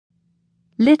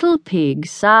Little Pig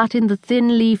sat in the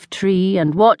thin leaf tree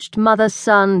and watched Mother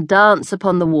Sun dance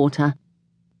upon the water.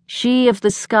 She of the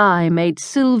sky made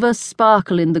silver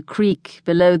sparkle in the creek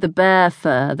below the bear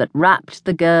fur that wrapped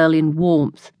the girl in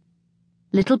warmth.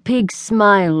 Little Pig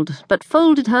smiled, but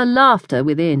folded her laughter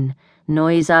within.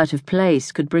 Noise out of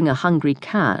place could bring a hungry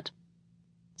cat.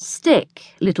 Stick,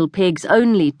 Little Pig's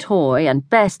only toy and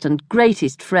best and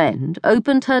greatest friend,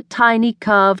 opened her tiny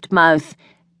carved mouth.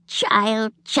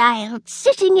 Child,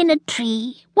 sitting in a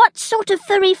tree, what sort of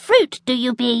furry fruit do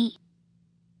you be?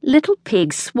 Little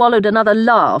Pig swallowed another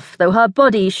laugh, though her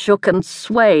body shook and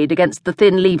swayed against the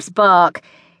thin leaf's bark.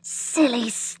 Silly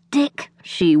Stick,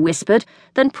 she whispered,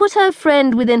 then put her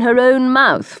friend within her own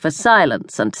mouth for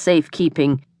silence and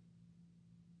safekeeping.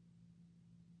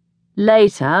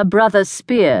 Later, Brother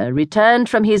Spear returned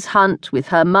from his hunt with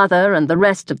her mother and the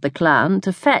rest of the clan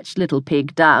to fetch Little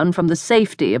Pig down from the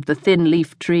safety of the thin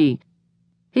leaf tree.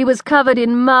 He was covered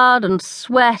in mud and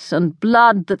sweat and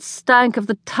blood that stank of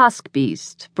the tusk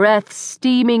beast, breath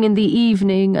steaming in the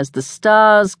evening as the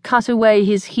stars cut away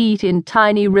his heat in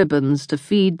tiny ribbons to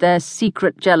feed their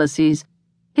secret jealousies.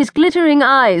 His glittering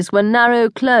eyes were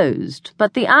narrow-closed,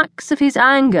 but the axe of his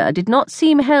anger did not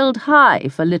seem held high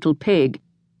for Little Pig.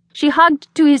 She hugged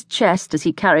to his chest as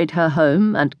he carried her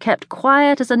home and kept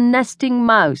quiet as a nesting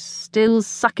mouse, still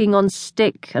sucking on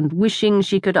Stick and wishing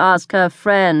she could ask her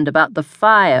friend about the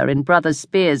fire in Brother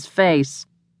Spear's face.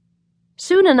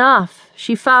 Soon enough,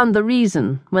 she found the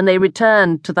reason when they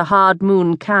returned to the Hard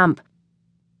Moon camp.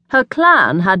 Her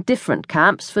clan had different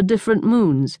camps for different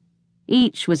moons.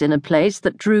 Each was in a place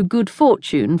that drew good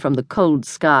fortune from the cold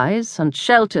skies and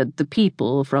sheltered the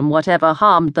people from whatever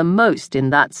harmed them most in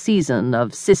that season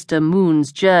of Sister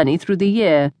Moon's journey through the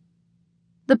year.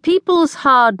 The people's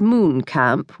Hard Moon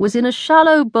camp was in a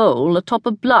shallow bowl atop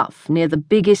a bluff near the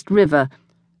biggest river.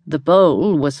 The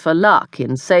bowl was for luck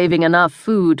in saving enough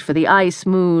food for the Ice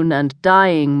Moon and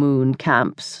Dying Moon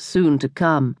camps soon to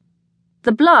come.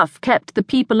 The bluff kept the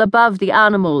people above the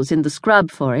animals in the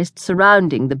scrub forest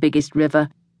surrounding the biggest river.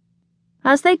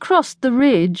 As they crossed the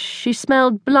ridge, she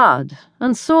smelled blood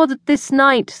and saw that this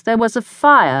night there was a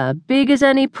fire big as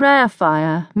any prayer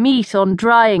fire, meat on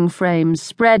drying frames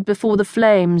spread before the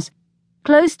flames.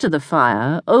 Close to the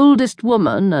fire, Oldest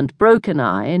Woman and Broken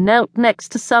Eye knelt next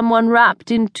to someone wrapped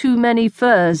in too many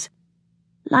furs.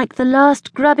 Like the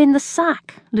last grub in the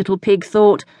sack, Little Pig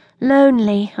thought,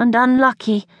 lonely and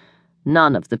unlucky.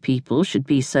 None of the people should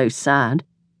be so sad.